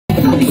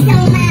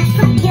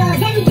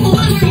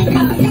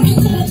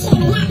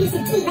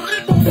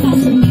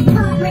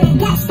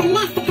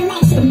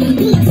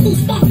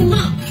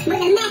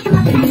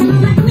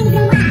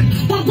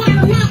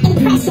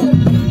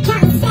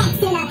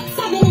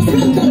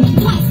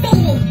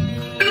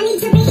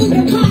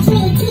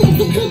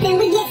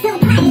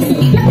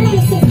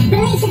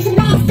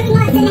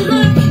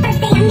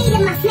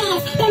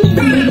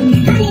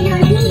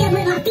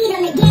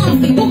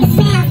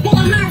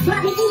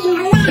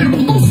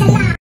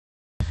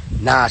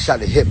Nas, shout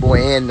out to Hit Boy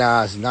and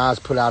Nas. Nas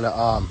put out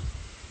a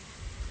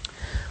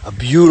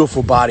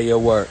beautiful body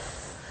of work.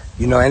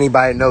 You know,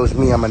 anybody that knows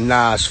me, I'm a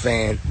Nas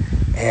fan.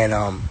 And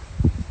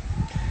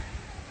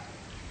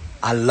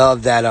I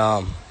love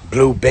that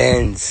blue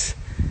Benz.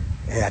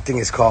 And I think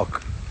it's called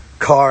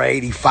Car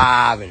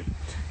 85. And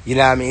you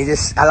know what I mean?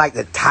 I like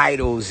the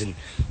titles and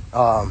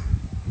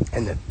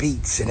the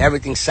beats and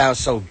everything sounds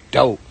so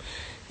dope.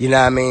 You know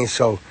what I mean?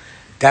 So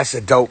that's a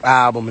dope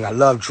album. And I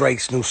love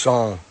Drake's new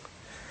song.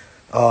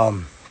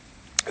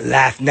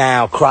 Laugh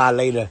Now, Cry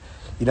Later.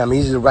 You know what I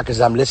mean? These are the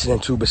records I'm listening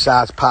to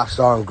besides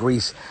Popstar and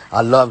Grease.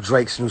 I love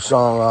Drake's new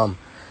song,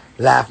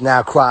 Laugh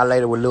Now, Cry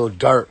Later with Lil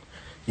Durk.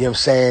 You know what I'm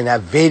saying?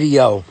 That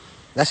video,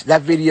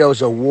 that video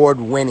is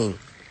award-winning.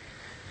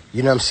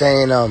 You know what I'm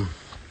saying?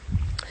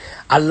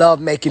 I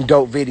love making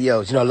dope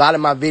videos. You know, a lot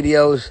of my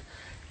videos,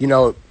 you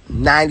know,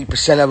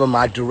 90% of them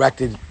I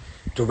directed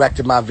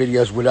my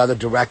videos with other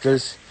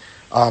directors.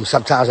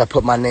 Sometimes I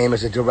put my name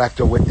as a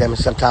director with them, and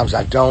sometimes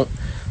I don't.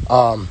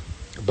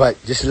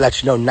 But just to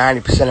let you know,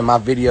 90% of my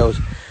videos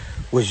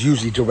was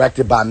usually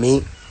directed by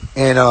me.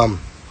 And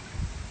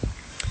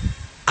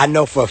I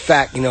know for a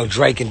fact, you know,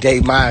 Drake and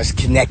Dave Myers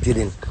connected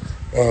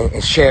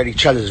and shared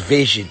each other's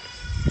vision.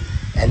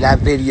 And that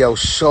video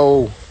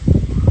so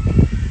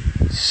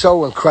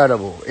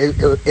incredible.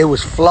 It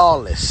was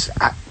flawless.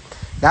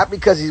 Not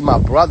because he's my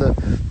brother.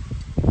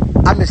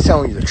 I'm just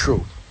telling you the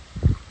truth.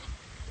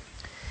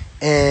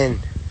 And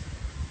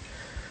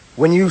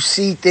when you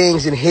see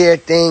things and hear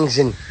things,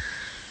 and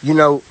you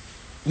know,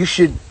 you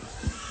should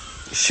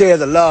share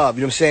the love,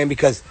 you know what I'm saying?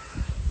 Because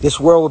this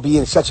world would be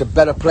in such a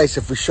better place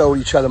if we showed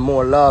each other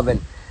more love.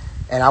 And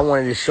I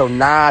wanted to show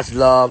Nas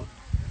love,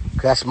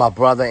 because that's my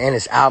brother, and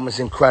his album is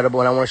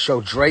incredible. And I want to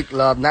show Drake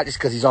love, not just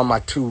because he's on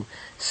my 2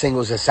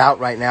 singles that's out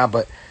right now,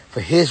 but for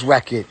his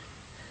record,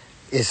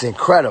 it's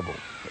incredible.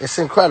 It's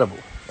incredible.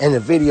 And the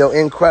video,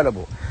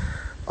 incredible.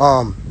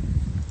 And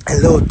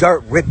Lil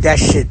Durk ripped that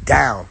shit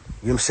down.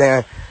 You know what I'm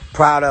saying?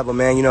 Proud of him,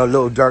 man. You know,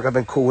 Lil Durk, I've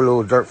been cool with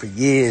Lil Durk for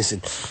years,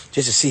 and just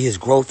to see his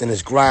growth and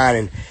his grind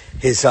and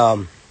his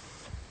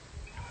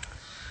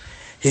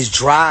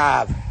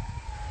drive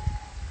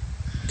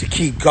to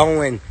keep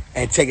going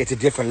and take it to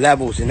different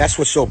levels. And that's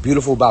what's so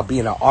beautiful about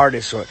being an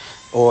artist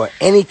or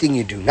anything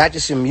you do, not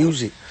just in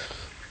music.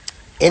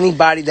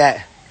 Anybody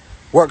that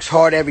works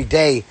hard every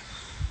day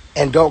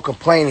and don't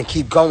complain and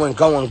keep going,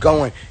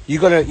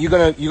 you're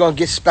gonna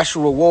get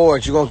special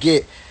rewards. You're gonna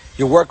get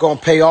your work gonna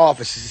pay off.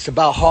 It's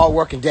about hard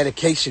work and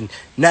dedication.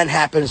 Nothing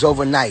happens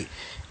overnight.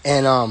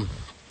 And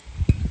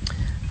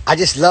I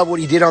just love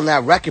what he did on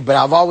that record, but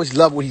I've always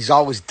loved what he's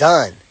always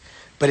done.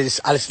 But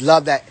I just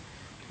love that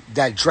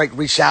Drake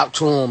reached out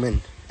to him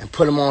and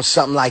put him on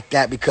something like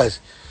that, because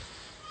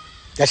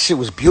that shit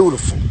was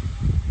beautiful.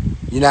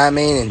 You know what I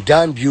mean? And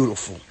done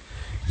beautiful.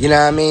 You know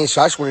what I mean?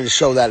 So I just wanted to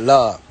show that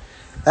love.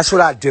 That's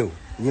what I do. You know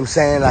what I'm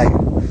saying? Like,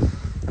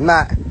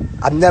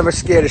 I'm never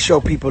scared to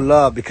show people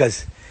love,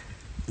 because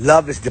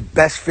love is the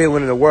best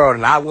feeling in the world,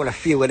 and I want to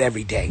feel it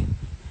every day.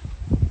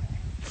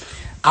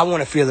 I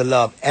want to feel the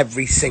love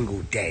every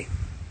single day.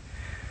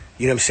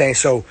 You know what I'm saying?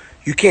 So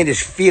you can't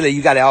just feel it,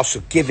 you got to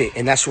also give it,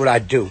 and that's what I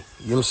do.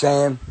 You know what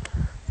I'm saying?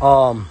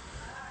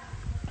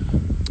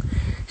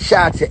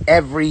 Shout out to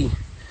every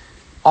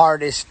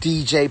artist,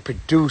 DJ,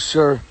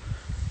 producer,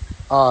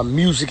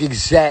 music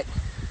exec.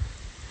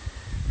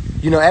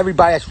 You know,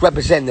 everybody that's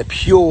representing the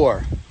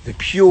pure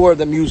of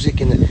the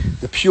music, and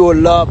the pure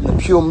love, and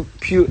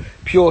the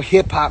pure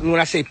hip-hop. And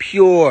when I say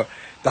pure,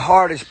 the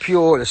heart is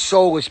pure, the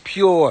soul is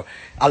pure.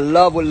 I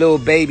love what Lil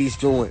Baby's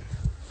doing.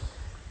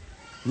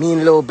 Me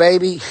and Lil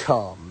Baby,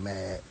 oh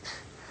man.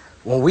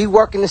 When we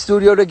work in the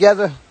studio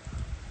together,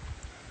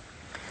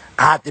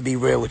 I have to be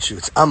real with you,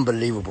 it's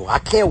unbelievable. I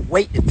can't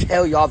wait to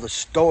tell y'all the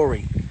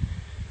story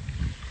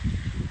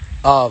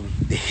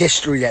of the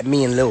history that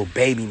me and Lil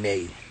Baby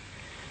made.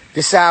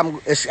 This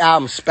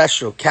album's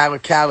special. Cali,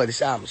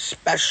 this album's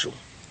special.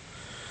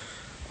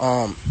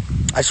 I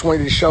just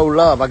wanted to show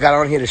love. I got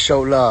on here to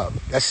show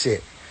love. That's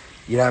it.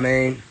 You know what I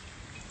mean?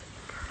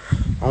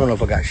 I don't know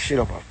if I got shit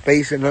on my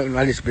face or nothing.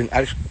 I just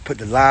put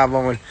the live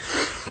on.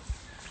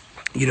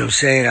 You know what I'm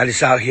saying? I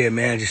just out here,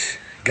 man. Just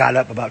got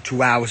up about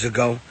 2 hours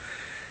ago.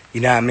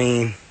 You know what I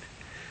mean?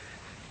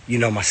 You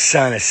know, my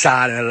son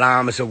Assad and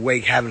Alam is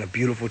awake, having a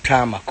beautiful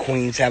time. My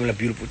queen's having a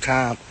beautiful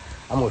time.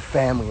 I'm with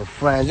family and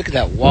friends. Look at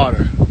that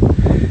water.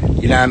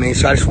 You know what I mean?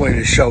 So I just wanted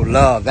to show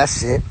love.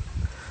 That's it.